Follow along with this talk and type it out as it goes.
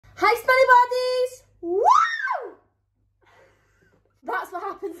Hi, spinehbodehs! Woo! That's what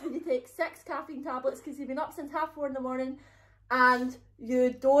happens when you take 6 caffeine tablets because you've been up since 4:30 in the morning and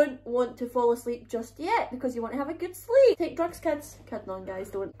you don't want to fall asleep just yet because you want to have a good sleep. Take drugs, kids. Kidding on, guys,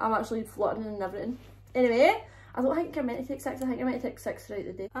 don't. I'm actually floating and everything. Anyway, I don't think you're meant to take 6, I think you're meant to take 6 throughout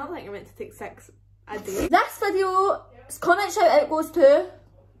the day. I don't think you're meant to take 6 a day. This video, comment shout out goes to...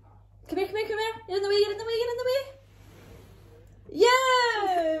 Come here, come here, come here. You're in the way, you're in the way, you're in the way.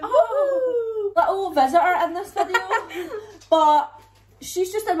 Yeah! Oh! Little visitor in this video. But she's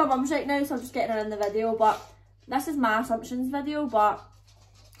just in my mum's right now, so I'm just getting her in the video. But this is my assumptions video, but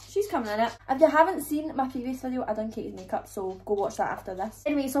she's coming in it. If you haven't seen my previous video, I done Katie's makeup, so go watch that after this.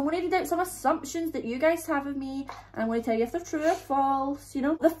 Anyway, so I'm going to read out some assumptions that you guys have of me, and I'm going to tell you if they're true or false, you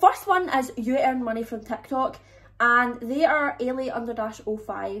know. The first one is you earn money from TikTok, and they are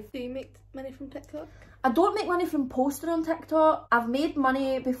Ailey_05. Do you make money from TikTok? I don't make money from posting on TikTok. I've made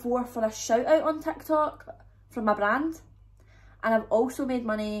money before for a shout out on TikTok from my brand. And I've also made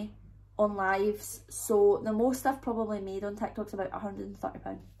money on lives. So the most I've probably made on TikTok is about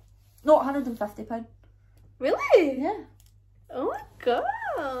 £130. No, £150. Really? Yeah. Oh my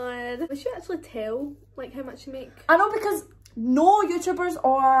god. We should actually tell like how much you make. I know, because no YouTubers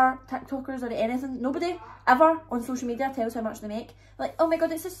or TikTokers or anything, nobody ever on social media tells how much they make. Like, oh my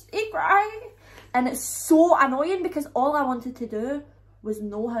god, it's a secret. And it's so annoying because all I wanted to do was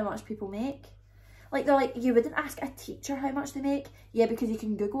know how much people make. Like, they're like, you wouldn't ask a teacher how much they make. Yeah, because you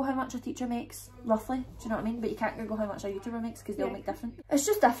can Google how much a teacher makes, roughly. Do you know what I mean? But you can't Google how much a YouTuber makes because they all make different. It's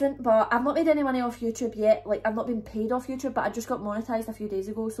just different, but I've not made any money off YouTube yet. Like, I've not been paid off YouTube, but I just got monetized a few days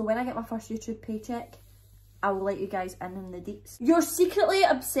ago. So when I get my first YouTube paycheck, I will let you guys in the deets. You're secretly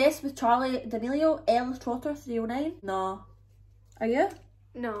obsessed with Charlie D'Amelio, L Trotter 309. No. Are you?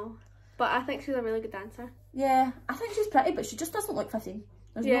 No. But I think she's a really good dancer. Yeah, I think she's pretty, but she just doesn't look 15.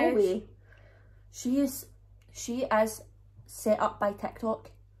 There's no way. She is set up by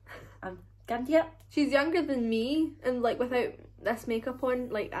TikTok. I'm guaranteed it. She's younger than me, and like without this makeup on,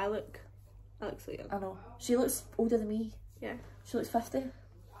 like I look so young. I know. She looks older than me. Yeah. She looks 50.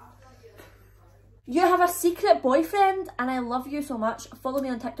 You have a secret boyfriend and I love you so much. Follow me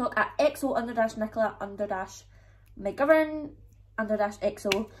on TikTok at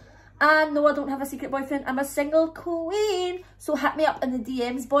xo_Nicola_McGovern_xo. And no, I don't have a secret boyfriend. I'm a single queen. So hit me up in the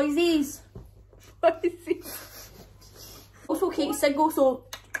DMs, boysies. Also, Katie's single, so...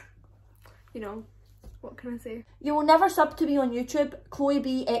 You know, what can I say? You will never sub to me on YouTube. Chloe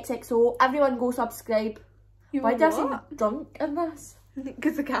B XXO. Everyone go subscribe. Why do I seem drunk in this?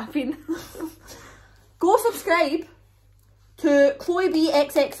 Because of caffeine. Go subscribe to Chloe B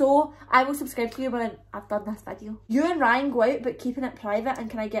XXO. I will subscribe to you when I've done this video. You and Ryan go out, but keeping it private. And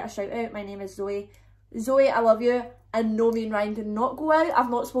can I get a shout out? My name is Zoe. Zoe, I love you. And no, me and Ryan do not go out. I've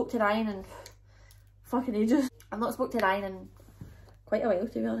not spoke to Ryan in fucking ages. I've not spoke to Ryan in quite a while,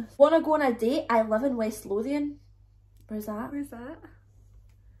 to be honest. Wanna go on a date? I live in West Lothian. Where's that? Where's that?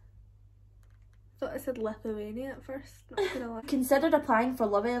 I thought it said Lithuania at first. Not gonna lie. Considered applying for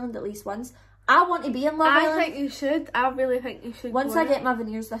Love Island at least once. I want to be in Love Island. I think you should. I really think you should. Once I get my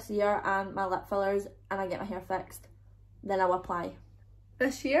veneers this year and my lip fillers and I get my hair fixed, then I'll apply.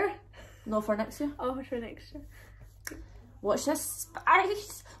 This year? No, for next year. Oh, for next year. Watch this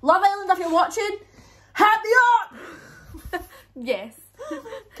spice. Love Island, if you're watching, hit me up! Yes.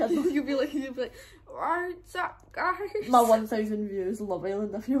 You'll be like, what's up, guys? My 1,000 views, Love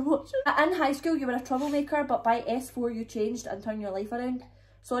Island, if you're watching. In high school, you were a troublemaker, but by S4, you changed and turned your life around.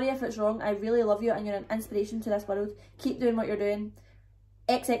 Sorry if it's wrong, I really love you and you're an inspiration to this world. Keep doing what you're doing.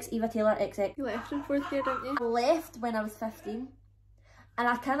 XX Eva Taylor XX. You left in 4th year, didn't you? I left when I was 15. And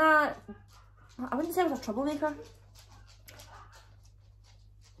I wouldn't say I was a troublemaker.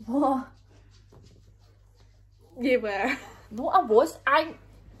 What? You were. No, I was.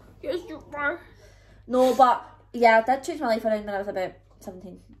 Yes, you were. No, but yeah, I did change my life around when I was about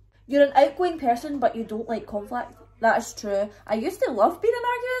 17. You're an outgoing person, but you don't like conflict. That is true. I used to love being in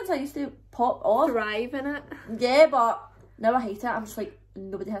arguments. I used to pop off. Thrive in it. Yeah, but now I hate it. I'm just like,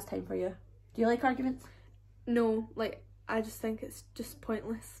 nobody has time for you. Do you like arguments? No, like, I just think it's just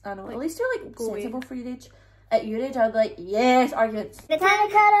pointless. I know. Like, at least you're like sensible for your age. At your age, I'd be like, yes, arguments. The time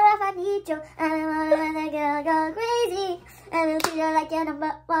to cut her off, I need you. I don't wanna let that girl go crazy. And we'll treat her like your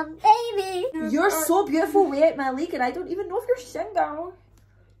 #1 baby. You're so beautiful, way out my league, and I don't even know if you're single.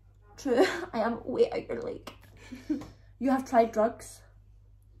 True, I am way out your league. You have tried drugs.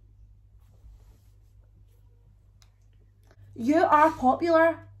 You are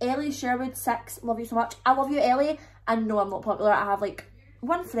popular. Ellie Sherwood 6, love you so much. I love you, Ellie. And no, I'm not popular. I have like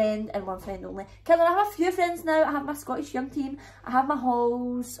one friend and one friend only. Kevin, I have a few friends now. I have my Scottish Young Team, I have my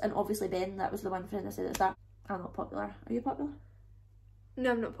Halls, and obviously Ben, that was the one friend I said at that. I'm not popular. Are you popular?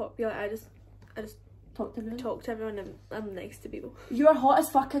 No, I'm not popular. I just Talk to everyone. talk to everyone and I'm nice to people. You're hot as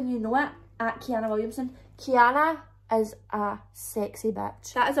fuck and you know it. At Kiana Williamson. Kiana is a sexy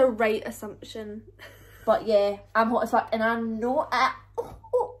bitch. That is a right assumption. But yeah, I'm hot as fuck and I know it.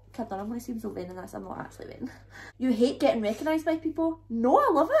 Oh, kid, I'm going to seem so vain in this. I'm not actually vain. You hate getting recognised by people? No,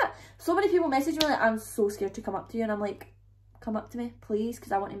 I love it. So many people message me like, I'm so scared to come up to you, and I'm like, come up to me, please,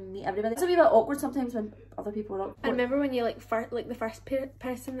 because I want to meet everybody. It's a wee bit awkward sometimes when other people are awkward. I remember when you like the first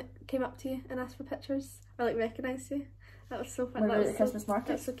person that came up to you and asked for pictures or like recognised you. That was so fun. When we were at the Christmas market.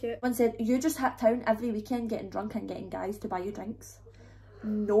 That's so cute. One said, you just hit town every weekend getting drunk and getting guys to buy you drinks.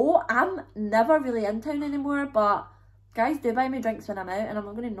 No, I'm never really in town anymore, but guys do buy me drinks when I'm out, and I'm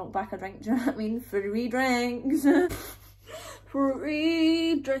not going to knock back a drink, do you know what I mean? Free drinks.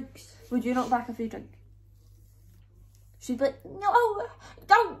 Free drinks. Would you knock back a free drink? She'd be like, no,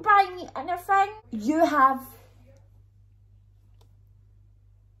 don't buy me anything. You have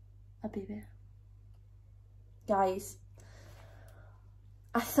a baby. Guys,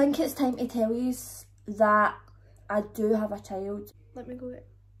 I think it's time to tell you that I do have a child. Let me go get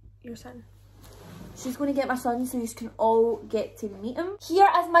your son. She's going to get my son so you can all get to meet him. Here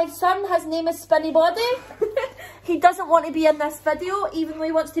is my son. His name is Spinehbodehs. He doesn't want to be in this video, even though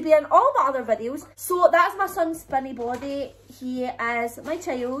he wants to be in all the other videos. So that's my son, Spinehbodehs. He is my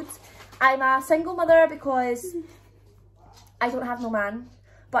child. I'm a single mother because I don't have no man.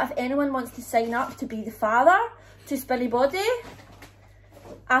 But if anyone wants to sign up to be the father to Spinehbodehs,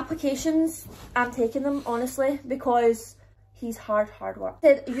 applications, I'm taking them, honestly, because he's hard work.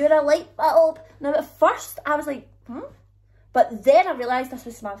 Said, you're a light bulb. Now at first I was like, but then I realised this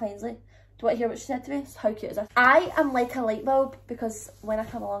was Samantha Ainsley. Do you want to hear what she said to me? How cute is this? I am like a light bulb because when I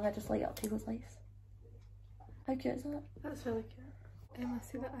come along I just light up people's lives. How cute is that? That's really cute. I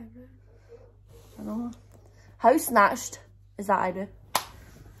see that eyebrow. I know. How snatched is that eyebrow?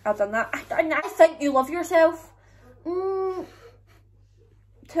 I've done that. I think you love yourself. To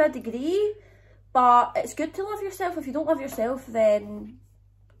a degree. But it's good to love yourself. If you don't love yourself, then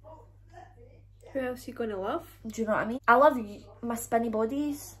who else are you going to love? Do you know what I mean? I love my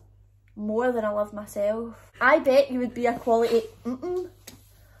Spinehbodehs more than I love myself. I bet you would be a quality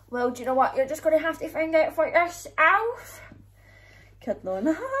Well, do you know what? You're just going to have to find out for yourself. Kid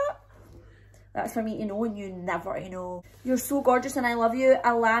on. That's for me to know and you never to know. You're so gorgeous and I love you.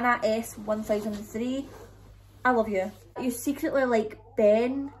 Alana S 1003. I love you. You secretly like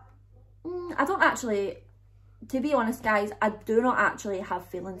Ben. I don't actually, to be honest guys, I do not actually have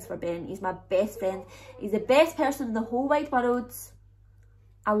feelings for Ben. He's my best friend. He's the best person in the whole wide world.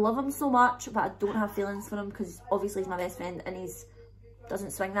 I love him so much, but I don't have feelings for him because obviously he's my best friend and he's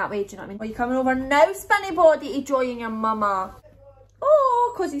doesn't swing that way, do you know what I mean? Are you coming over now, Spinehbodehs, to join your mama?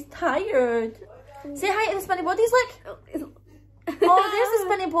 Oh, because he's tired. Say hi to the Spinehbodehs, look. Oh, there's the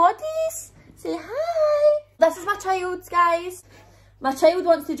Spinehbodehs. Say hi. This is my child, guys. My child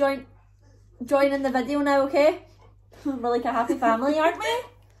wants to join in the video now, okay? We're like a happy family, aren't we?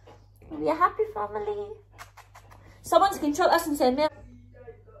 Are we a happy family? Someone screenshot this and send me it.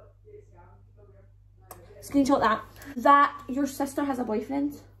 Screenshot that. That your sister has a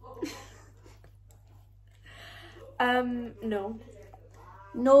boyfriend? No.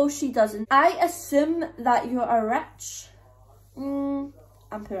 No, she doesn't. I assume that you are rich. I'm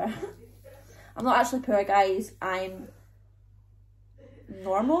poor. I'm not actually poor, guys. I'm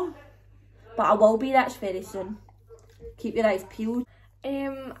normal. But I will be rich very soon. Keep your eyes peeled.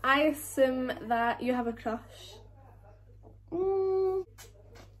 I assume that you have a crush.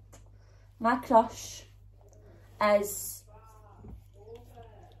 My crush is...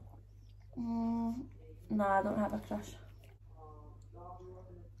 no, I don't have a crush.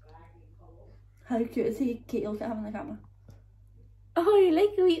 How cute is he? Katie, look at him in the camera. Oh, you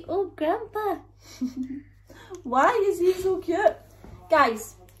like a wee old grandpa. Why is he so cute?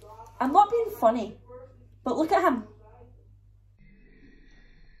 Guys, I'm not being funny, but look at him.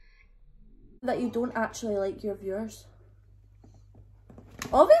 That you don't actually like your viewers.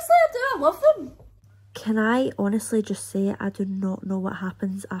 Obviously I do, I love them. Can I honestly just say I do not know what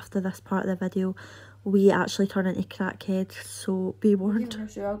happens after this part of the video. We actually turn into crackheads, so be warned. Yeah,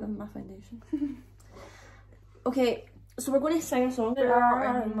 sure, I'll give him my foundation. Okay, so we're going to sing a song.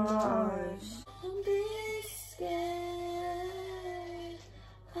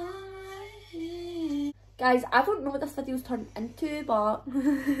 Guys, I don't know what this video's turned into, but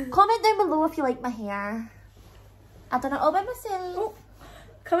comment down below if you like my hair. I done it all by myself. Oh,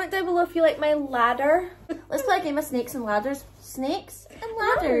 Comment down below if you like my ladder. Let's play a game of snakes and ladders. Snakes and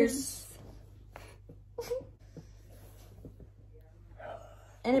ladders.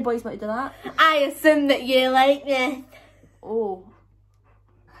 Any boys want to do that? I assume that you like this. Oh.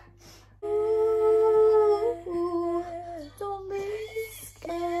 Don't be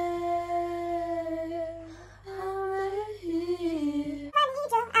scared.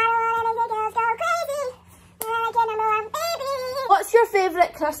 What's your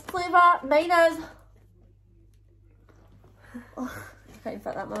favourite crisp flavour? Mine is... Oh, I can't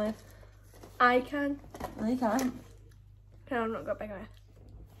fit that in my mouth. I can. No, you can't. No, I've not got a big mouth.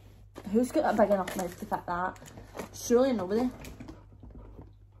 Who's got a big enough mouth to fit that? Surely nobody.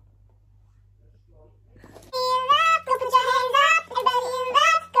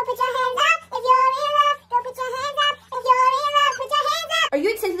 Are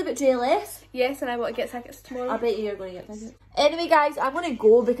you excited about JLS? Yes, and I want to get tickets tomorrow. I bet you're going to get tickets. Anyway guys, I'm going to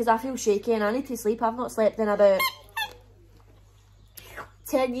go because I feel shaky and I need to sleep. I've not slept in about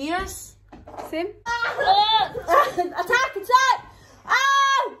 10 years. Same. Attack!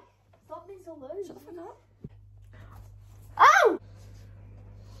 Ow! Stop being so loud. Shut the fuck up. Ow!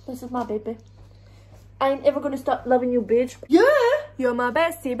 This is my baby. I ain't ever going to stop loving you, bitch. Yeah! You're my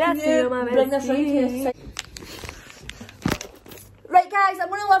bestie, Yeah. you're my bestie. Bring this right here. Right guys, I'm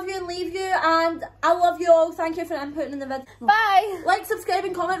going to love you and leave you, and I love you all. Thank you for inputting in the video. Bye! Like, subscribe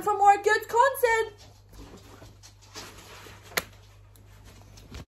and comment for more good content.